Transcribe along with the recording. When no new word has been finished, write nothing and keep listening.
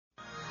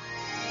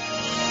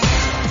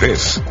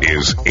This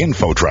is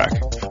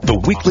InfoTrack, the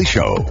weekly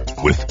show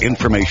with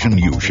information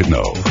you should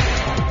know.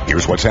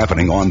 Here's what's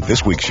happening on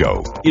this week's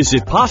show. Is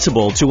it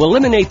possible to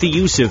eliminate the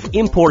use of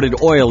imported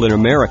oil in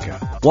America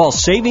while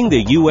saving the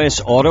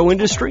U.S. auto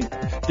industry?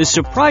 The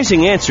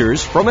surprising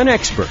answers from an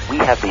expert. We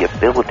have the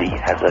ability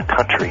as a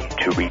country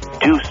to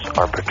reduce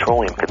our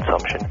petroleum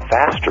consumption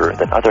faster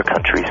than other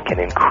countries can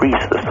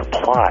increase the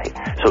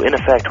supply. So in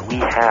effect, we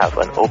have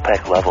an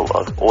OPEC level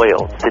of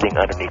oil sitting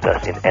underneath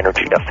us in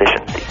energy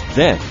efficiency.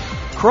 Then,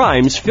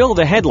 crimes fill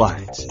the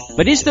headlines.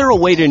 But is there a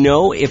way to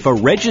know if a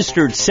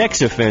registered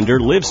sex offender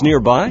lives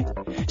nearby?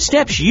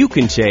 Steps you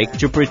can take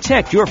to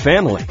protect your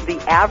family.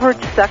 The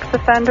average sex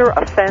offender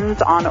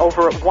offends on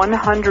over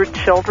 100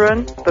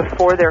 children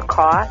before they're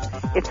caught.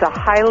 It's a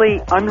highly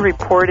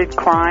unreported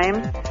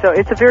crime, so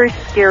it's a very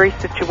scary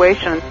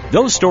situation.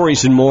 Those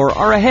stories and more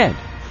are ahead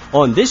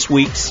on this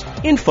week's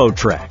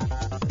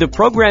InfoTrack. The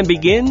program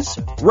begins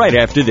right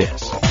after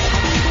this.